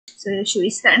So should we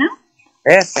start now?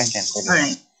 Yes, can.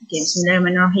 Alright. Okay,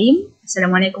 Bismillahirrahmanirrahim.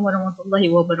 Assalamualaikum warahmatullahi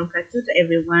wabarakatuh to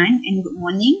everyone, and good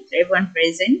morning to everyone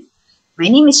present. My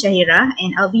name is SYAHIRAH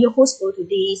and I'll be your host for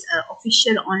today's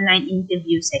official online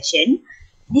interview session.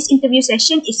 This interview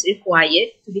session is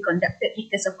required to be conducted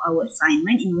because of our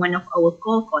assignment in one of our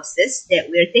core courses that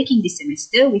we're taking this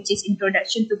semester, which is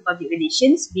Introduction to Public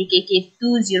Relations, BKK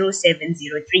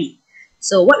 20703.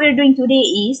 So what we're doing today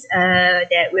is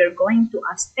that we're going to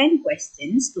ask 10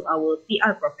 questions to our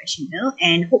PR professional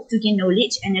and hope to gain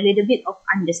knowledge and a little bit of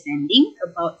understanding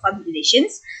about public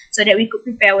relations so that we could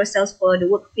prepare ourselves for the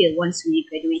work field once we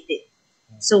graduated.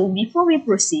 So before we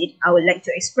proceed, I would like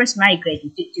to express my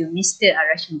gratitude to Mr.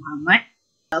 Arash Muhammad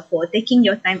for taking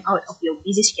your time out of your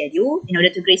busy schedule in order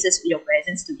to grace us with your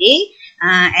presence today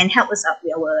and help us out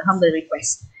with our humble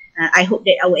request. I hope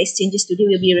that our exchanges today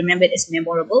will be remembered as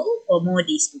memorable for more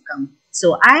days to come.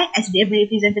 So I, as the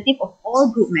representative of all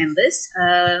group members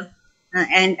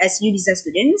and as UDISA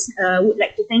students, would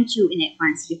like to thank you in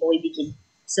advance before we begin.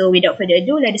 So without further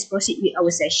ado, let us proceed with our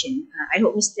session. I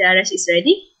hope Mr. Arash is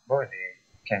ready.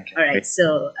 Can. Alright,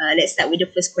 so let's start with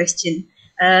the first question.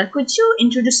 Could you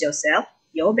introduce yourself,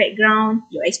 your background,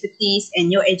 your expertise,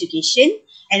 and your education,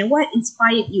 and what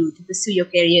inspired you to pursue your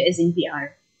career as in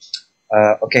PR?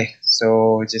 Okay,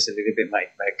 so just a little bit my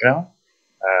background.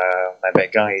 My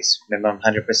background is minimum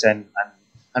 100%. I'm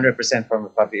 100% from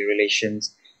public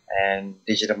relations and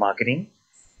digital marketing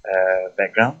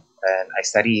background, and I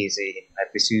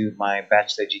pursue my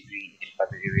bachelor degree in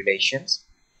public relations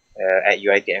at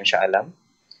UiTM Shah Alam.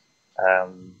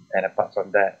 And apart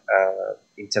from that,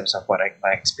 in terms of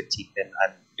my expertise that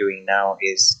I'm doing now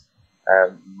is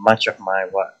much of my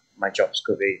job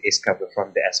scope is covered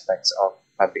from the aspects of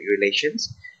public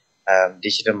relations,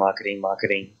 digital marketing,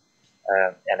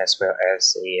 and as well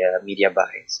as media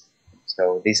buys.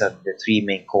 So these are the three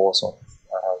main cores of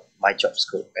my job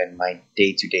scope and my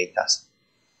day-to-day task.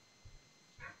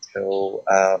 So,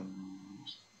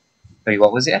 sorry,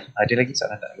 what was it? Ada lagi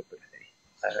soalan tak lupa tadi.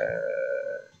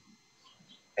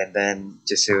 And then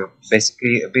just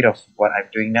basically a bit of what I'm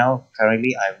doing now.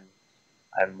 Currently,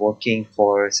 I'm working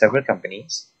for several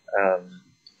companies.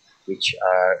 Which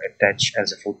are attached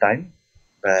as a full-time,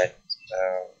 but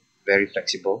very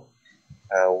flexible.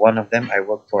 One of them, I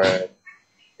work for a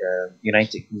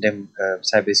United Kingdom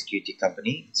cybersecurity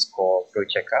company. It's called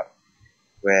ProCheckup,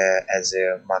 where as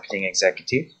a marketing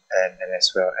executive and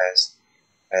as well as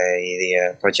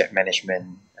the project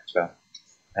management as well.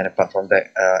 And apart from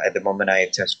that, at the moment I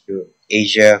attach to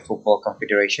Asia Football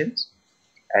Confederations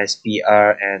as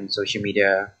PR and social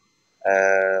media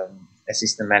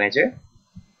assistant manager.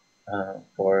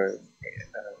 For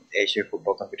Asia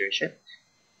Football Confederation.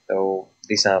 So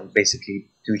these are basically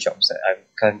two jobs that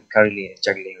I'm currently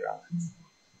juggling around.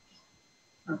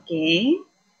 Okay,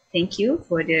 thank you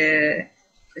for the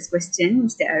first question,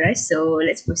 Mr. Arash. So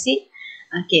let's proceed.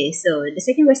 Okay, so the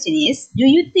second question is, do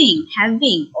you think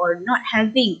having or not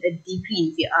having a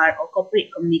degree in PR or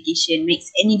corporate communication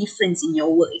makes any difference in your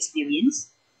work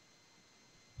experience?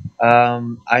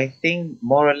 I think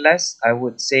more or less I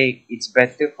would say it's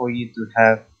better for you to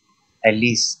have at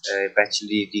least a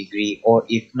bachelor degree, or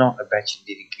if not a bachelor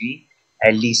degree,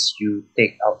 at least you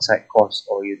take outside course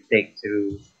or you take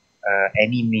through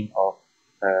any mean of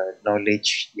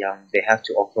knowledge yang they have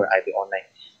to offer either online.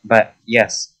 But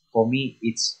yes, for me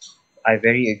I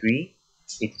very agree.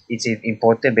 It's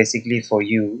important basically for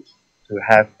you to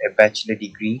have a bachelor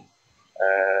degree.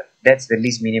 That's the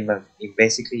least minimum in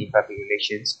basically in public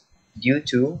relations, due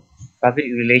to public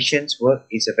relations work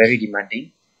is a very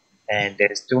demanding and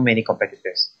there's too many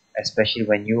competitors, especially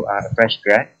when you are a fresh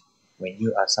grad, when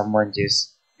you are someone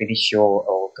just finished your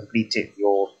or completed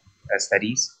your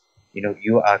studies.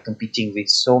 You are competing with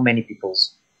so many people.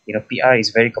 PR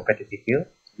is very competitive field.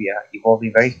 We are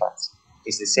evolving very fast.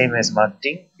 It's the same as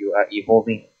marketing. You are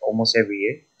evolving almost every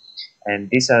year, and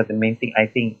these are the main thing I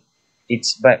think.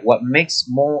 But what makes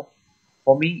more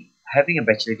for me, having a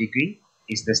bachelor degree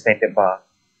is the standard bar.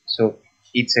 So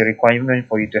it's a requirement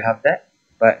for you to have that,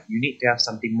 but you need to have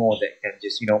something more that can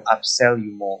just upsell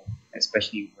you more,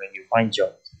 especially when you find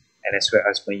jobs, and as well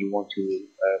as when you want to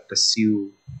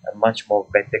pursue a much more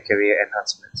better career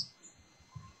enhancements.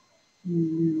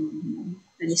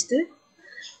 Understood.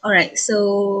 Alright,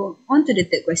 so on to the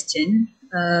third question.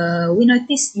 We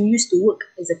noticed you used to work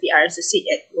as a PR associate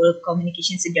at World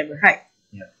Communications Endeavour, right?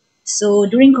 Yeah. So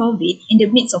during COVID, in the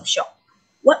midst of shock,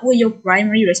 what were your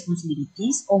primary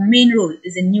responsibilities or main role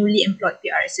as a newly employed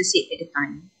PR associate at the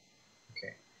time?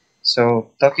 Okay,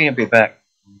 so talking a bit back,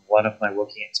 one of my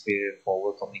working experience for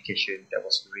World Communication that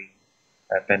was during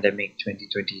pandemic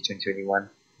 2020-2021,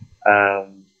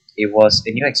 it was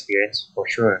a new experience for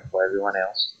sure for everyone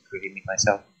else, including me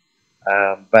myself.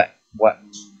 But what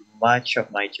much of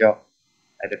my job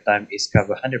at the time is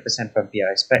covered 100% from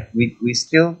PR aspect. We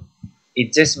still,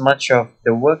 it just much of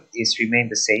the work is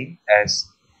remained the same as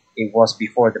it was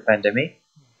before the pandemic.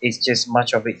 It's just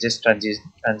much of it just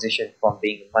transition from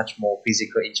being much more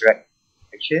physical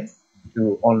interaction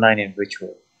to online and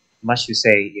virtual. Much to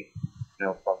say, if,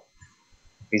 from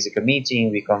physical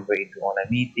meeting we convert into online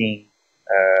meeting,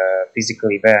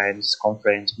 physical events,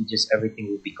 conference, we just everything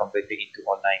will be converted into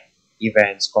online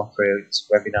events, conference,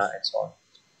 webinar, and so on.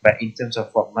 But in terms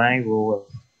of what my role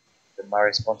and my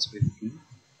responsibility,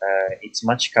 it's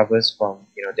much covers from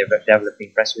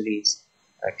developing press release,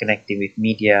 connecting with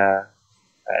media,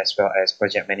 as well as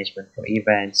project management for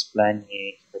events,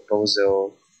 planning,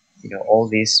 proposal. All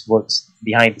this works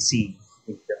behind the scene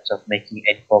in terms of making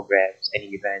any programs, any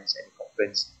events, any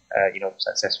conference,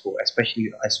 successful.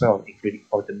 Especially as well, including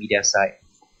for the media side.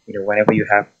 Whenever you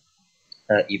have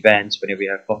events, whenever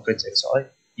you have conference and so on,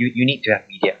 you need to have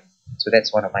media. So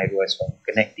that's one of my roles as well,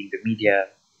 connecting the media,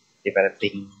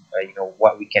 developing,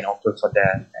 what we can offer for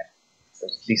them. So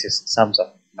this is some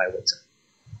of my works.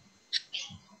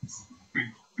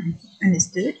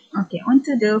 Understood. Okay, on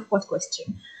to the fourth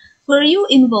question. Were you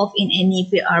involved in any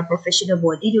PR professional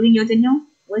body during your tenure?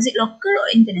 Was it local or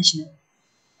international?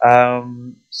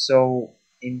 So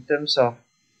in terms of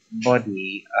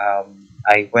body,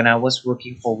 when I was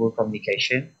working for World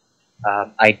Communication,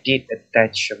 I did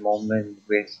attach a moment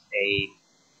with a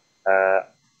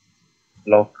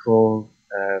local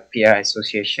PR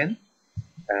association.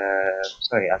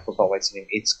 Sorry, I forgot what's the name.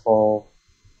 It's called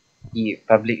the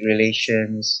Public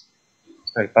Relations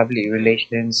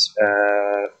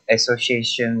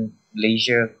Association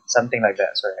Malaysia, something like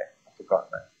that. Sorry, I forgot.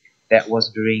 But that was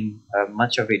during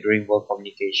much of it during World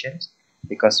Communications,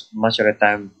 because much of the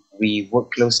time we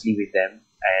work closely with them,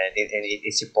 and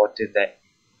it's important that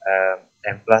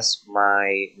and plus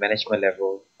my management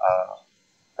level,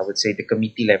 I would say the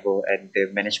committee level and the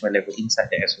management level inside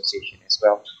the association as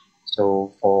well.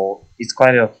 So it's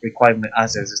quite a requirement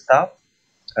us as a staff.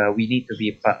 We need to be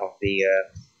a part of the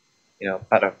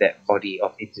part of that body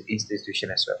of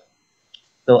institution as well.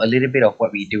 So a little bit of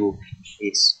what we do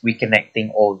is we connecting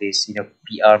all these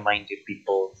PR minded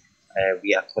people.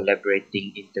 We are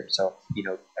collaborating in terms of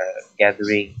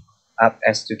gathering up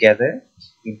as together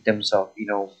in terms of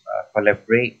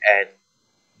collaborate and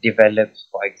develop,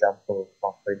 for example,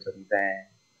 conference or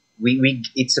event.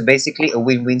 It's basically a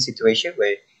win-win situation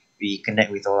where we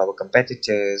connect with all our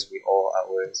competitors, with all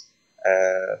our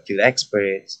field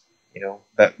experts,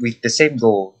 but with the same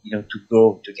goal, to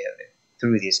grow together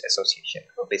through this association,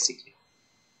 basically.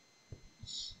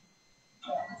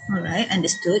 All right,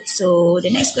 understood. So the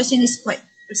next question is quite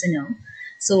personal.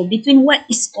 So between what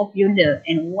is popular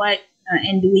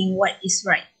and doing what is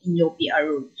right in your PR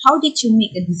role, how did you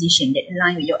make a decision that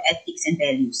aligned with your ethics and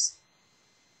values?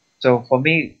 So for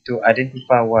me to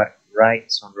identify what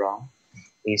right or wrong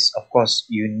is, of course,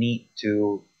 you need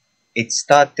to. It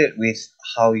started with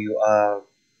how you are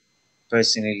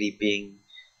personally being.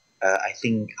 I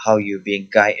think how you're being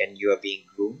guided and you are being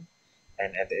groomed,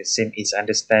 and at the same, it's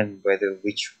understand whether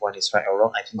which one is right or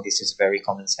wrong. I think this is very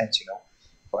common sense.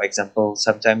 For example,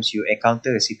 sometimes you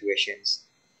encounter situations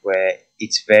where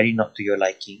it's very not to your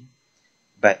liking,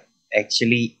 but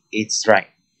actually it's right.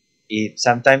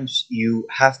 Sometimes you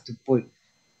have to put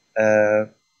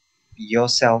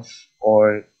yourself,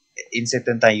 or in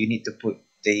certain time you need to put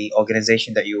the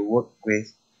organization that you work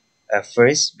with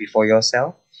first before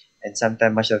yourself, and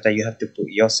sometimes much of the time you have to put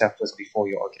yourself first before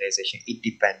your organization. It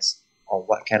depends on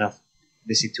what kind of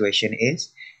the situation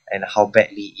is and how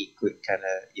badly it could kind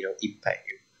of impact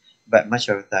you. But much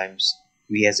of the times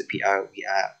we as a PR, we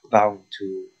are bound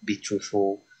to be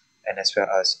truthful, and as well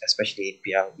as especially in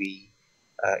PR we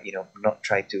not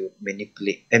try to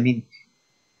manipulate. I mean,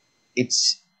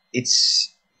 it's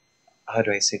how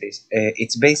do I say this?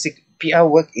 It's basic PR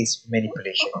work is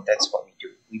manipulation. That's what we do.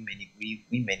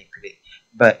 We manipulate,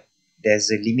 but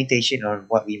there's a limitation on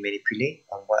what we manipulate,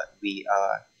 on what we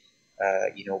are.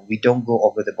 We don't go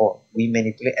over the board. We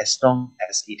manipulate as long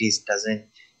as doesn't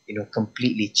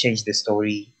completely change the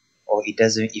story, or it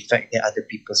doesn't affect the other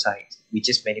people's side. We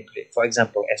just manipulate. For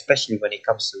example, especially when it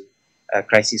comes to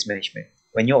crisis management,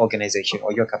 when your organization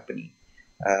or your company,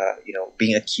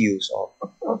 being accused of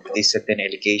this certain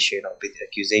allegation or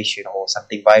accusation or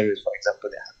something virus, for example,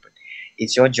 that happened.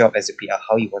 It's your job as a PR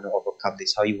how you want to overcome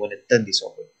this, how you want to turn this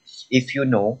over. If you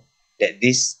know that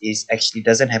this is actually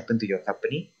doesn't happen to your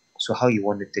company, so how you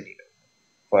want to turn it over.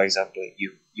 For example,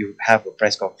 you have a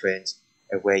press conference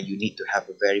where you need to have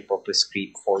a very proper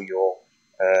script for your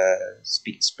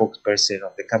spokesperson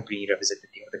of the company,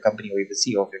 representative of the company, or even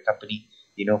CEO of your company,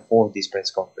 for this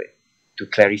press conference to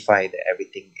clarify that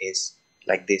everything is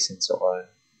like this and so on.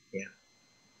 Yeah.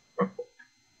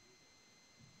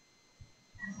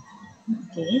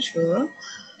 Okay, sure.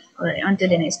 Alright, on to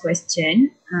the next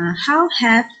question. How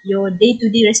have your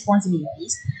day-to-day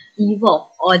responsibilities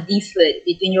evolved or differed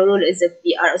between your role as a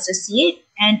PR associate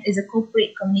and as a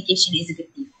corporate communication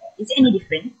executive? Is it any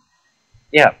different?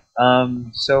 Yeah.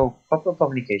 So corporate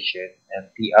communication and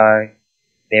PR,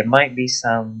 there might be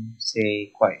some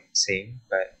say quite same,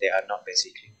 but they are not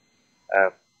basically.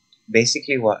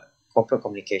 Basically, what corporate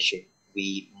communication,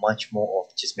 we much more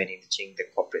of just managing the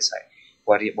corporate side.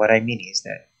 What I mean is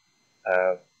that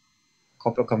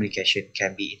corporate communication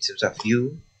can be in terms of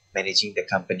you managing the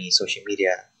company's social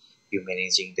media, you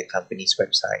managing the company's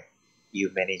website,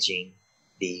 you managing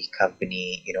the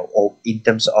company, or in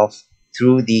terms of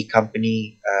through the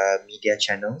company media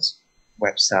channels,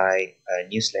 website,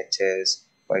 newsletters,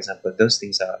 for example, those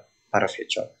things are part of your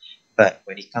job. But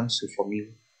when it comes to, for me,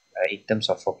 in terms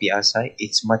of for PR side,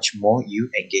 it's much more you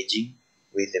engaging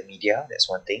with the media. That's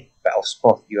one thing. But of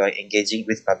course, you are engaging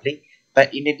with public,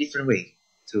 but in a different way,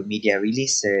 through media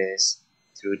releases,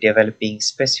 through developing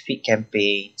specific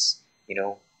campaigns.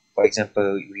 For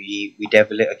example, we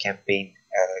develop a campaign.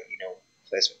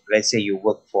 Let's say you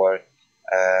work for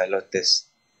Lotus,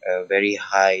 a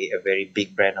very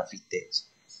big brand of retails.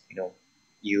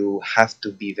 You have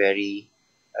to be very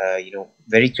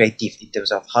creative in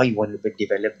terms of how you want to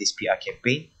develop this PR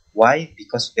campaign. Why?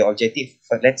 Because the objective,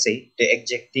 let's say, the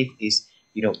objective is,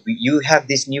 you have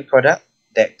this new product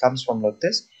that comes from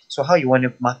Lotus. So how you want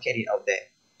to market it out there?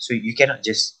 So you cannot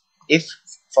just, if,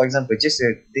 for example, this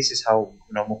is how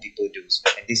normal people do,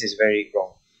 and this is very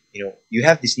wrong. You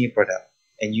have this new product,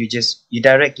 and you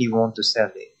directly want to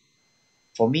sell it.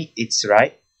 For me, it's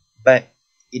right, but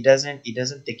it doesn't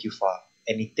take you far,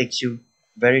 and it takes you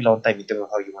very long time in terms of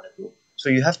how you want to go. So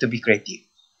you have to be creative,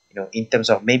 in terms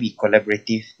of maybe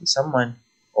collaborative with someone,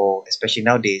 or especially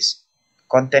nowadays,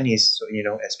 content is,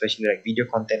 especially like video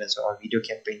content and so on, video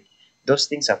campaign, those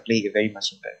things are playing very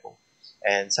much impactful.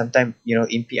 And sometimes,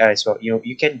 in PR as well,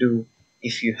 you can do,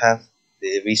 if you have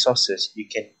the resources, you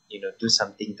can, do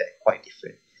something that quite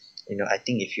different. I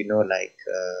think if like,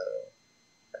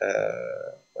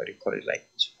 what do you call it, like,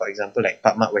 for example, like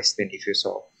Parkmart Western, if you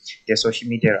saw their social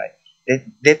media, right,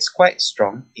 that's quite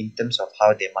strong in terms of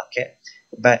how they market,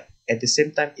 but at the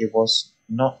same time, it was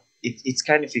not, it's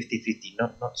kind of 50-50,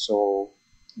 not so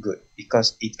good,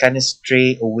 because it kind of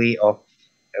stray away of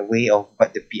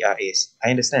what the PR is. I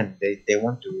understand they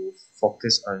want to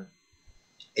focus on,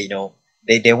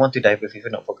 they want to diversify,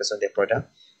 not focus on their product,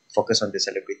 focus on the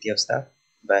celebrity of stuff,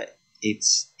 but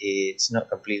it's not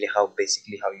completely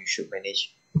basically how you should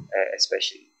manage,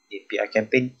 especially in PR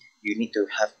campaign. You need to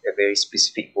have a very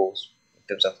specific goals in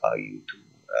terms of how you to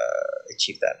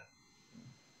achieve that.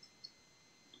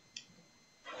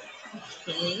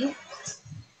 Okay.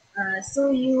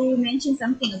 So you mentioned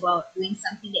something about doing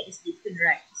something that is different,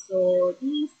 right? So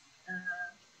this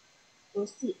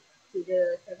proceed to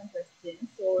the second question.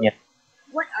 So Yeah.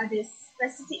 what are the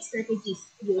specific strategies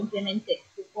you implemented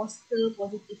to foster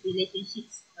positive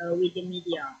relationships with the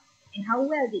media? And how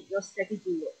well did your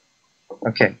strategy work?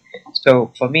 Okay.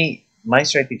 So for me, my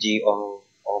strategy, or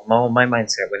my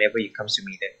mindset whenever it comes to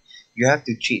media, you have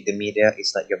to treat the media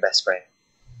is like your best friend.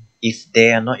 If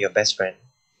they are not your best friend,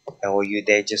 or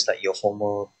they're just like your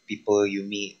former people you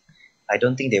meet, I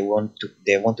don't think they want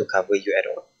to cover you at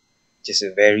all. Just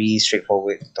a very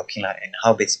straightforward talking, and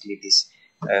how basically this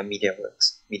media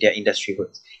industry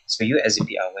works. So you as a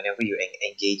PR, whenever you're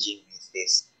engaging with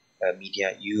this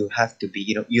media, you have to be,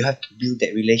 you have to build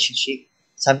that relationship,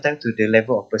 sometimes to the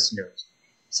level of personal.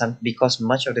 Because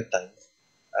much of the time,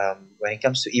 when it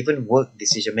comes to even work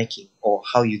decision making, or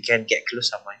how you can get close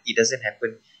to someone, it doesn't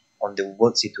happen on the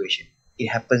work situation. It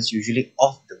happens usually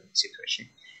off the work situation.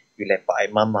 You lepak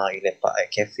at mama, you lepak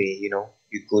at cafe, you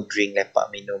go drink,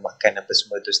 lepak, minum, makan apa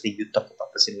semua those things. You talk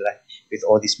about personal life with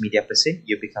all this media person,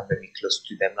 you become very close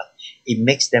to them lah. It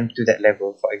makes them to that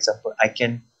level. For example, I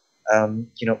can,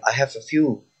 I have a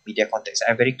few media contacts.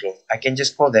 I'm very close. I can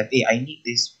just call them. Hey, I need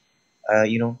this.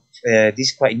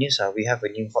 This quite news. We have a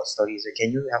new hot story. So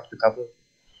can you help to cover?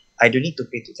 I don't need to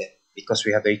pay to them because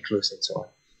we are very close and so on.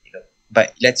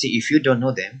 But let's say if you don't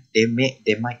know them, they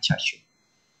might charge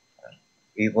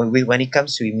you. When it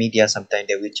comes to media, sometimes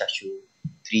they will charge you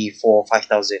 3, 4,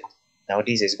 5,000.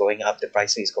 Nowadays it's going up. The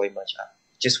price is going much up.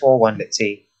 Just for one, let's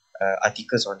say,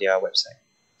 articles on their website,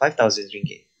 5,000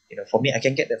 ringgit. For me, I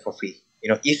can get that for free.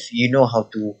 If you know how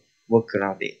to work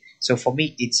around it. So for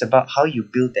me, it's about how you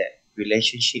build that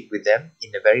relationship with them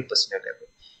in a very personal level.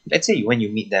 Let's say when you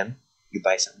meet them, you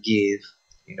buy some gift,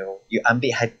 you know, you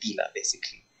ambil hati lah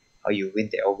basically. How you win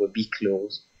them over, be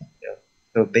close, you know.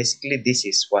 So basically, this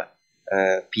is what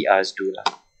PRs do lah.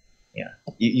 Yeah,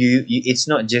 it's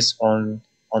not just on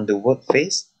the work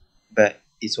phase, but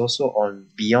it's also on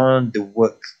beyond the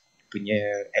work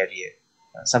punya area.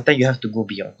 Sometimes you have to go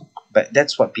beyond, but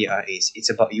that's what PR is. It's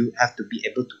about you have to be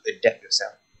able to adapt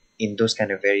yourself in those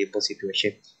kind of variable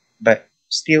situations, but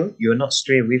still you're not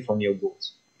stray away from your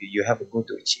goals. You have a goal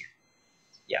to achieve.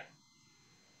 Yeah.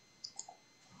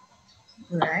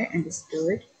 Right,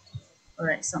 understood.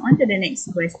 Alright, so on to the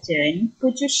next question.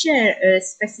 Could you share a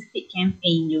specific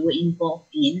campaign you were involved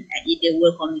in at either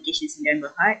World Communications in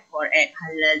Berhad or at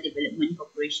Halal Development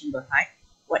Corporation Berhad?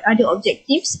 What are the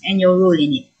objectives and your role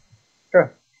in it?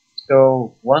 Sure.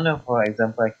 So one of our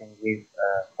example I can give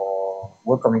for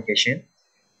World Communication,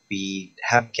 we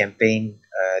have campaign.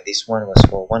 This one was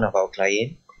for one of our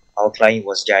client. Our client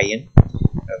was Giant,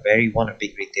 one of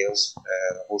big retails,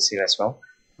 wholesale as well.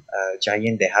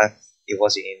 Giant, they have, it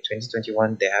was in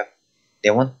 2021.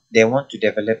 They want to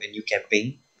develop a new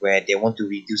campaign where they want to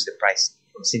reduce the price,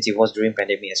 since it was during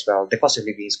pandemic as well. The cost of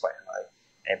living is quite high,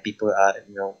 and people are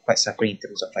quite suffering in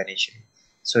terms of financial.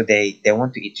 So they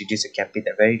want to introduce a campaign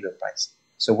at very low price.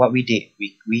 So what we did,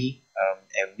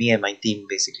 and me and my team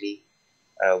basically,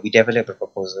 we developed a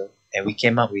proposal and we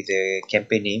came up with a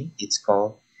campaign name. It's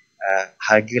called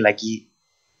harga lagi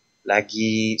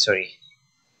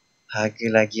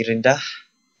rendah.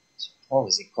 What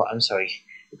was it called? I'm sorry.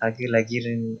 Harga lagi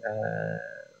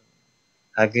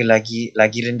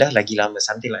rendah lagi lama,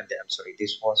 something like that. I'm sorry.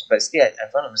 This was, but still,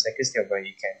 if I'm not mistaken, still, but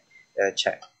you can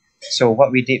check. So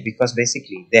what we did, because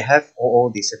basically they have all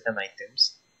these certain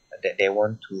items that they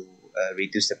want to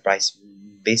reduce the price.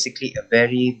 Basically, a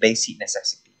very basic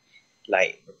necessity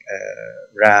like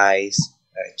rice,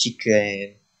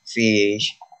 chicken,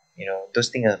 fish. Those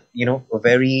things are a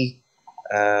very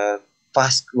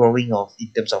fast growing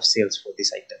in terms of sales for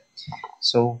this item.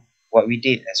 So what we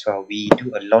did as well, we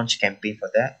do a launch campaign for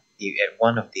that at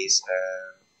one of these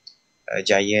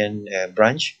Giant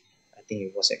branch. I think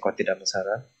it was at Kota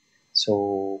Damansara.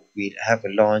 So we have a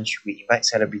launch, we invite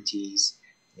celebrities,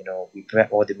 we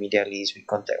prep all the media lists, we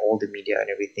contact all the media and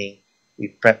everything. We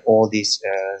prep all this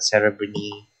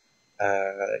ceremony,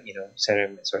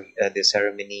 the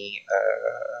ceremony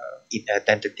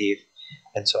tentative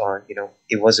and so on.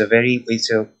 It was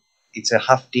it's a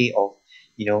half day of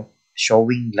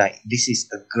showing like this is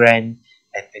a grand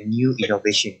and a new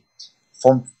innovation.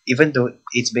 Even though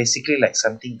it's basically like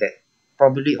something that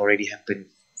probably already happened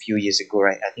few years ago,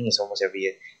 right? I think it's almost every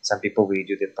year. Some people will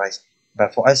do the price,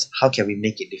 but for us, how can we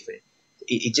make it different?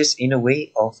 It just in a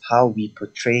way of how we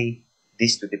portray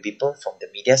this to the people from the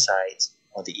media sides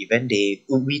or the event day.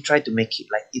 We try to make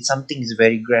it like it's something is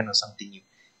very grand or something new,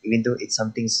 even though it's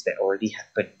something that already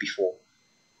happened before.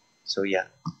 So yeah,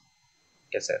 I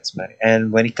guess that's my.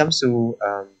 And when it comes to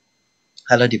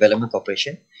Halal Development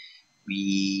Corporation,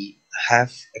 we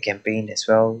have a campaign as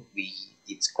well.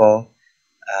 It's called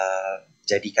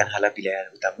Jadikan Halal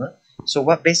Pilihan Utama. So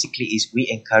what basically is we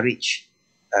encourage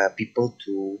people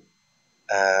to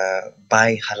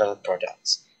buy halal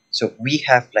products. So we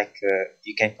have like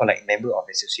you can call like member of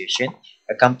association,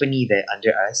 a company that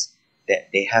under us that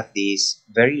they have this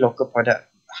very local product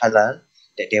halal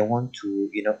that they want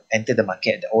to enter the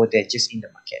market, or they're just in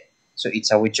the market. So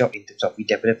it's our job in terms of we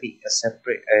developing a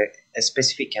separate a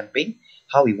specific campaign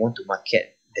how we want to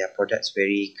market their products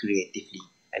very creatively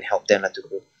and help them to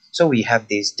grow. So we have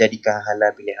this Jadikan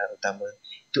Halal Pilihan Utama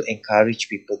to encourage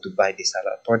people to buy these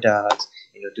halal products,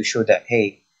 to show that,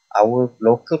 hey, our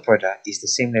local product is the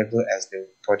same level as the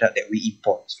product that we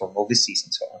import from overseas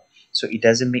and so on. So it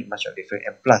doesn't make much of a difference.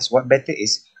 And plus, what better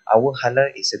is our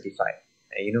halal is certified,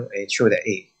 and show that,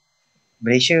 hey,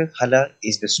 Malaysia halal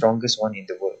is the strongest one in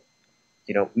the world.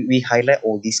 We highlight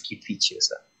all these key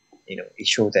features. It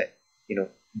shows that,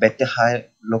 better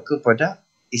local product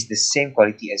is the same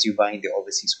quality as you buying the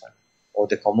overseas one or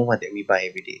the common one that we buy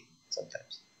every day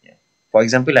sometimes. Yeah. For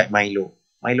example, like Milo.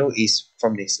 Milo is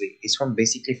from Nestle. It's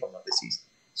basically from overseas.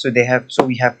 So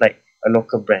we have like a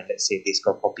local brand. Let's say this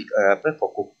called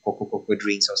Coco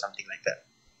drinks or something like that.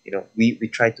 We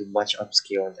try to much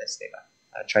upscale on that state.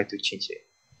 Try to change it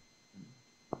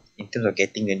in terms of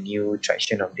getting a new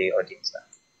traction of the audience.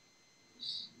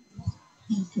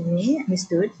 Okay,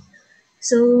 understood.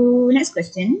 So next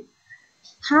question.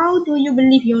 How do you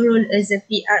believe your role as a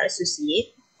PR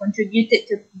associate contributed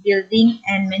to building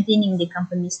and maintaining the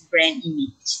company's brand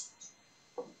image?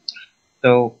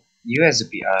 So you as a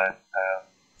PR,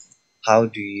 how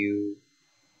do you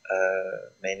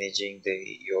managing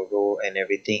your role and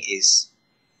everything is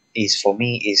for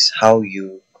me is how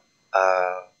you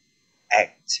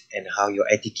act and how your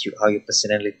attitude, how your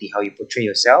personality, how you portray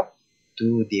yourself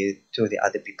to the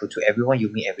other people, to everyone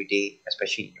you meet every day,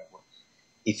 especially in your work.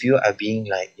 If you are being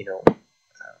like,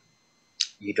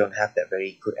 you don't have that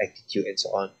very good attitude and so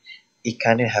on, it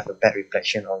kind of have a bad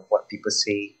reflection on what people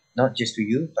say, not just to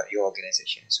you but your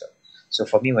organization as well. So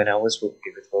for me, when I was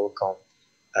working with WorldCom,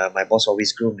 my boss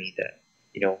always groomed me that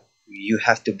you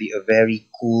have to be a very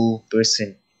cool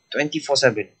person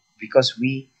 24/7, because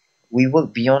we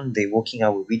work beyond the working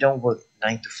hour. We don't work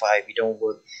 9 to 5. We don't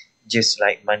work just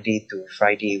like Monday to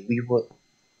Friday. We work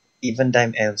even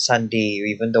time on Sunday,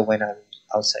 even though when I'm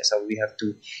outside. So we have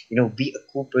to, be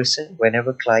a cool person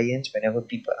whenever whenever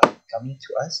people are coming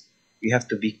to us. You have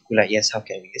to be cool. Like, yes, how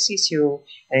can we assist you?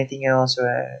 Anything else?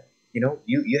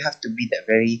 You have to be that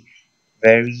very,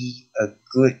 very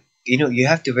good. You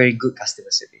have to very good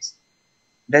customer service.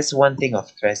 That's one thing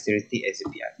of characteristic as a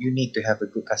PR. You need to have a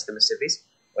good customer service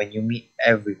when you meet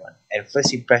everyone. And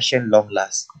first impression long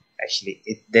lasts. Actually,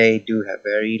 they do have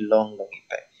very long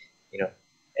impact.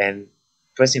 And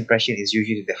first impression is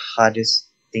usually the hardest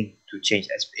thing to change,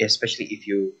 especially if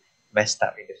you messed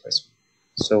up in the first one.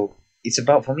 So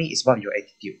for me, it's about your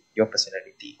attitude, your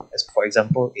personality. As for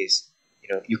example,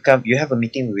 you have a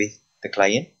meeting with the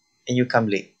client and you come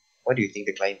late. What do you think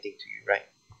the client think to you, right?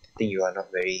 Think you are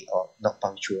not very or not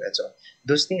punctual and so on.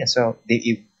 Those things as well.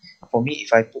 For me,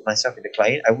 if I put myself in the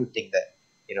client, I would think that,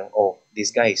 oh,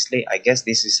 this guy is late. I guess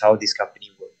this is how this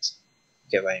company works.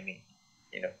 Get what I mean?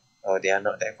 Or they are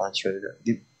not that punctual.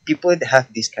 People that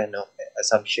have this kind of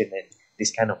assumption and this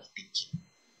kind of thinking,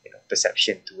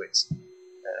 perception towards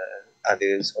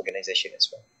others' organization as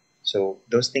well. So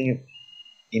those things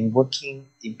in working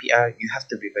in PR, you have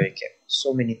to be very careful.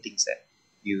 So many things that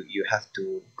you have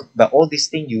to, but all these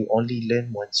things you only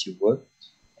learn once you work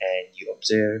and you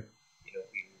observe.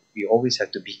 You always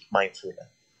have to be mindful,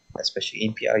 especially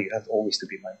in PR. You have always to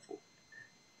be mindful.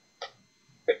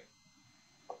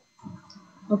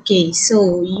 Okay,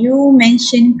 so you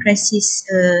mentioned crisis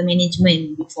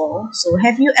management before. So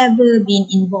have you ever been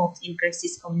involved in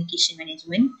crisis communication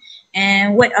management?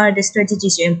 And what are the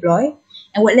strategies you employ?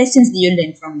 And what lessons do you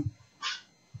learn from it?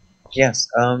 Yes.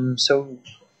 So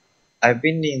I've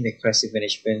been in the crisis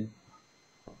management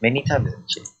many times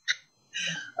actually.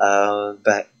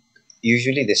 But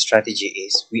usually the strategy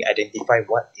is we identify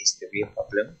what is the real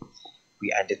problem.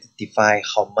 We identify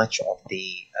how much of the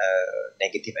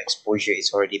negative exposure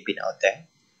is already been out there,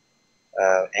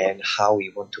 and how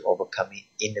we want to overcome it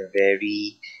in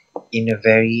a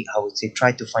very, I would say,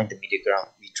 try to find the middle ground.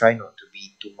 We try not to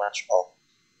be too much of,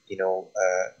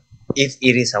 if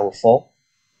it is our fault,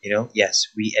 yes,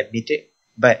 we admit it,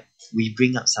 but we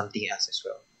bring up something else as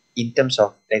well. In terms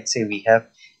of, let's say we have,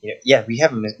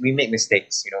 we make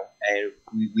mistakes, and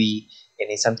and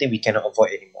it's something we cannot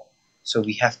avoid anymore. So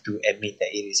we have to admit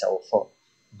that it is our fault.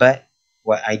 But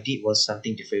what I did was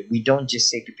something different. We don't just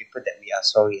say to people that we are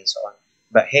sorry and so on.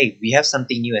 But hey, we have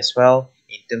something new as well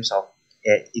in terms of,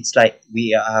 it's like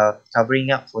we are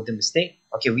covering up for the mistake.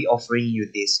 Okay, we offering you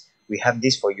this. We have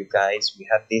this for you guys. We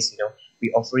have this,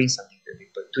 we offering something to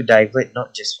people to divert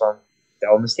not just from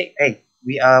our mistake. Hey,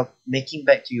 we are making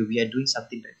back to you. We are doing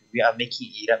something back to you. We are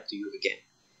making it up to you again.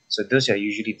 So those are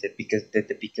usually the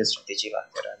biggest strategy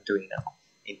that I'm doing now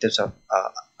in terms of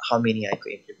how many I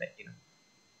could implement.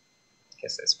 I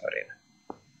guess that's about it.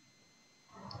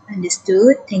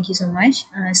 Understood. Thank you so much.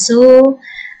 So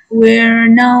we're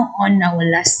now on our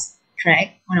last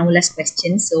track, on our last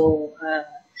question. So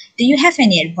do you have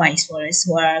any advice for us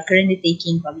who are currently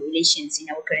taking public relations in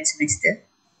our current semester?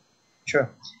 Sure.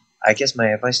 I guess my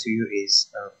advice to you is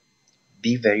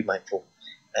be very mindful,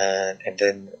 and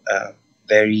then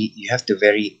you have to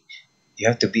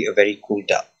be a very cool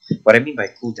duck. What I mean by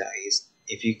cool duck is,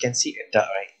 if you can see a duck,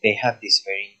 right, they have this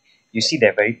you see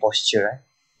their very posture, right?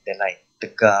 They're like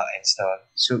tegak and stuff.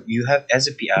 So you have, as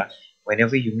a PR,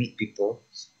 whenever you meet people,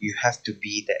 you have to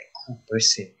be that cool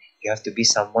person. You have to be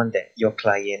someone that your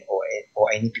client or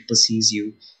any people sees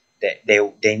you, that they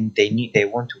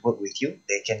want to work with you.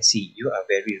 They can see you are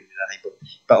very reliable.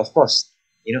 But of course,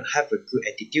 have a good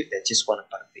attitude. That's just one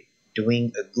part of it.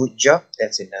 Doing a good job,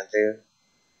 that's a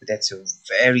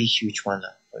very huge one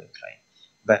for your client.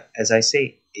 But as I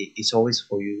say, it's always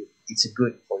for you. It's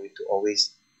good for you to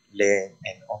always learn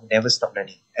and never stop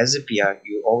learning. As a PR,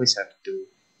 you always have to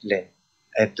learn.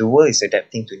 And the world is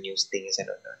adapting to new things and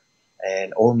whatnot.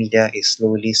 And old media is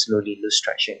slowly lose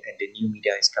traction, and the new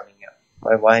media is coming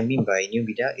up. What I mean by new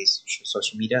media is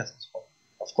social media,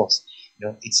 of course.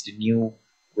 It's the new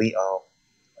way of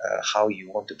how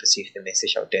you want to perceive the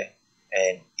message out there,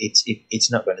 and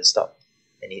it's not going to stop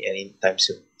anytime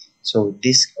soon. So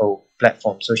this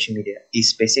platform, social media,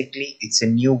 is basically, it's a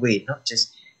new way. Not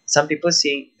just, some people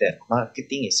say that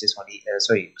marketing is just only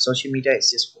social media is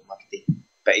just for marketing,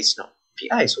 but it's not.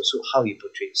 PR is also how you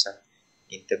portray yourself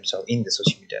in terms of in the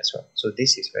social media as well. So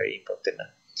this is very important.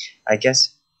 I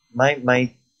guess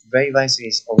my very advice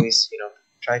is always,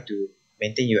 try to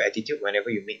maintain your attitude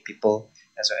whenever you meet people,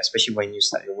 as well, especially when you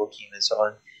start your working and so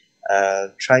on.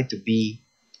 Try to be,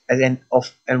 and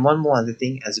one more other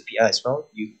thing as a PR as well,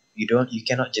 you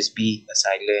cannot just be a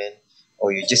silent,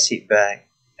 or you just sit back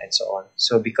and so on.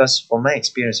 So because from my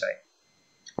experience,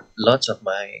 right, lots of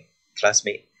my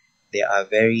classmates, they are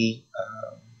very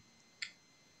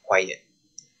quiet.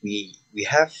 We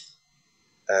have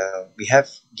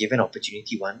given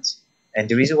opportunity once, and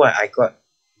the reason why I got,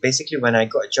 basically when I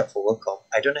got a job for Workcom,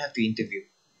 I don't have to interview.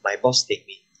 My boss take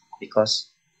me because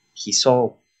he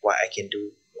saw what I can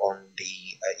do on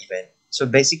the event. So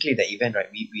basically the event, right,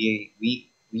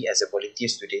 we as a volunteer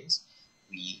students,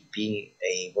 we being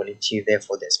a volunteer there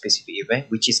for that specific event,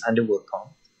 which is under Workcom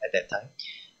at that time.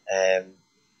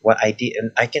 What I did,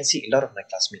 and I can see a lot of my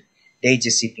classmates, they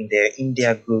just sitting there in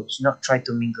their groups, not try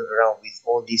to mingle around with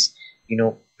all these,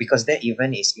 because that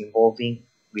event is involving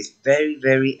with very,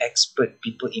 very expert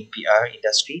people in PR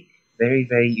industry, very,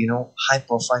 very, high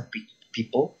profile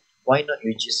people. Why not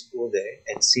you just go there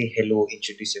and say hello,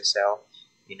 introduce yourself,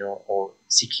 or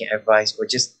seeking advice, or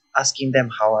just asking them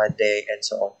how are they and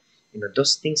so on.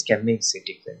 Those things can make a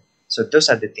difference. So those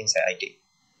are the things that I did.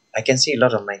 I can see a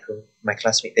lot of my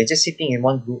classmates, they're just sitting in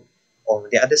one group on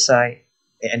the other side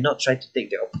and not try to take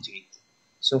the opportunity.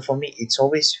 So for me, it's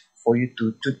always for you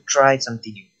to try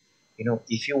something new.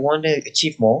 If you want to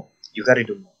achieve more, you got to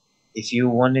do more. If you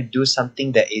want to do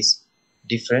something that is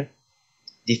different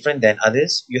than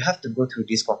others, you have to go through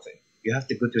discomfort. You have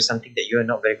to go through something that you are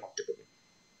not very comfortable with.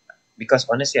 Because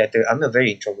honestly, I tell you, I'm a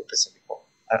very introvert person before.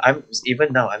 I'm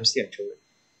even now, I'm still introvert.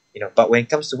 But when it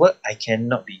comes to work, I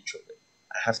cannot be introvert.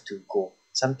 I have to go.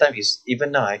 Sometimes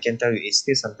even now, I can tell you, it's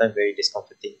still sometimes very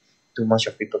discomforting. Too much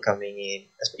of people coming in.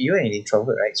 You're an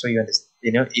introvert, right? So you understand.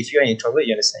 If you're an introvert,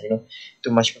 you understand.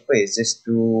 Too much people is just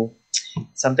too.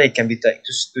 Sometimes it can be like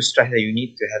too stress that you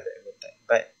need to have that every time.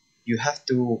 But you have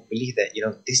to believe that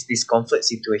this discomfort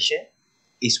situation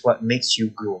is what makes you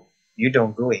grow. You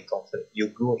don't grow in comfort. You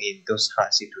grow in those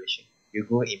hard situations. You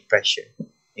grow in pressure.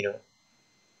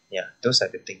 Yeah, those are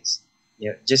the things.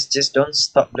 Just don't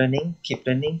stop learning. Keep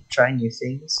learning. Try new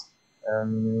things.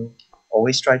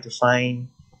 Always try to find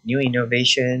new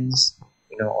innovations.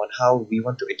 On how we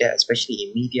want to adapt, especially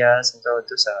in media. And so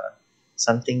those are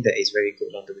something that is very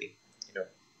good along the way.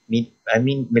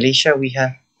 Malaysia, we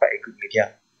have quite a good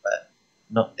media, but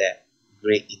not that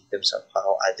great in terms of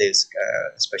how others,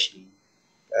 especially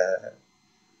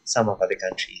some of other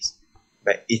countries.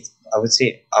 But I would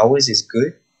say ours is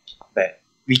good, but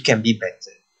we can be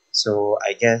better. So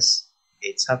I guess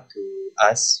it's up to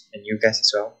us and you guys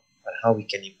as well on how we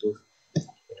can improve, in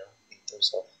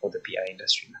terms of for the PR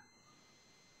industry.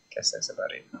 I guess that's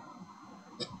about it.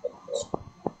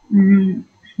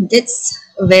 That's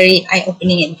a very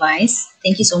eye-opening advice.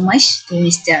 Thank you so much to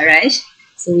Mr. Raj.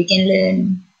 So we can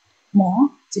learn more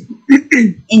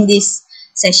in this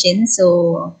session.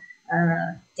 So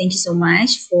thank you so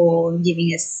much for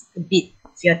giving us a bit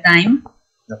of your time.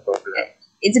 No problem.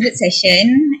 It's a good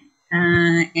session,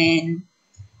 and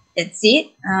that's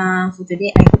it for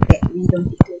today. I hope that we don't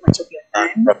take too much of your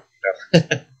time.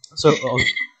 So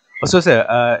also sir,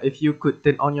 if you could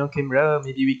turn on your camera,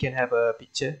 maybe we can have a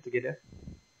picture together.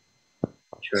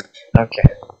 Sure. Okay.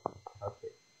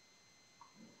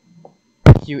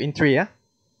 You in 3, yeah?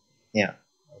 Yeah.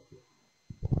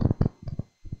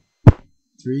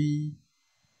 3,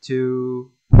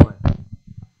 2, 1.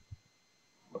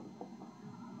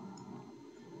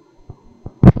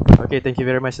 Okay, thank you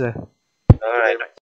very much, sir. All right.